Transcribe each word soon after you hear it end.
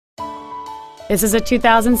This is a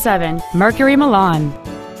 2007 Mercury Milan.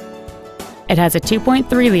 It has a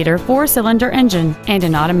 2.3-liter four-cylinder engine and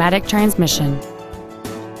an automatic transmission.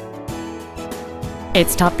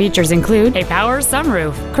 Its top features include a power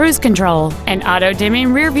sunroof, cruise control, an auto-dimming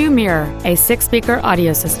rearview mirror, a 6-speaker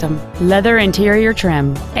audio system, leather interior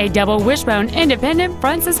trim, a double wishbone independent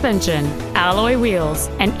front suspension, alloy wheels,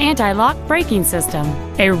 an anti-lock braking system,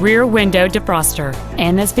 a rear window defroster,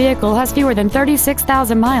 and this vehicle has fewer than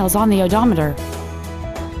 36,000 miles on the odometer.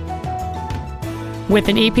 With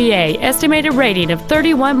an EPA estimated rating of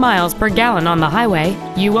 31 miles per gallon on the highway,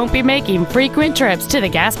 you won't be making frequent trips to the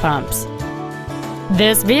gas pumps.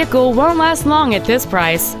 This vehicle won't last long at this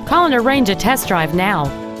price. Call and arrange a test drive now.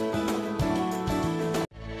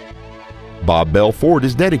 Bob Bell Ford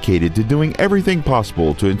is dedicated to doing everything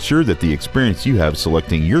possible to ensure that the experience you have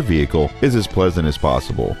selecting your vehicle is as pleasant as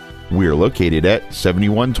possible. We are located at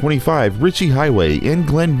 7125 Ritchie Highway in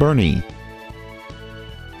Glen Burnie.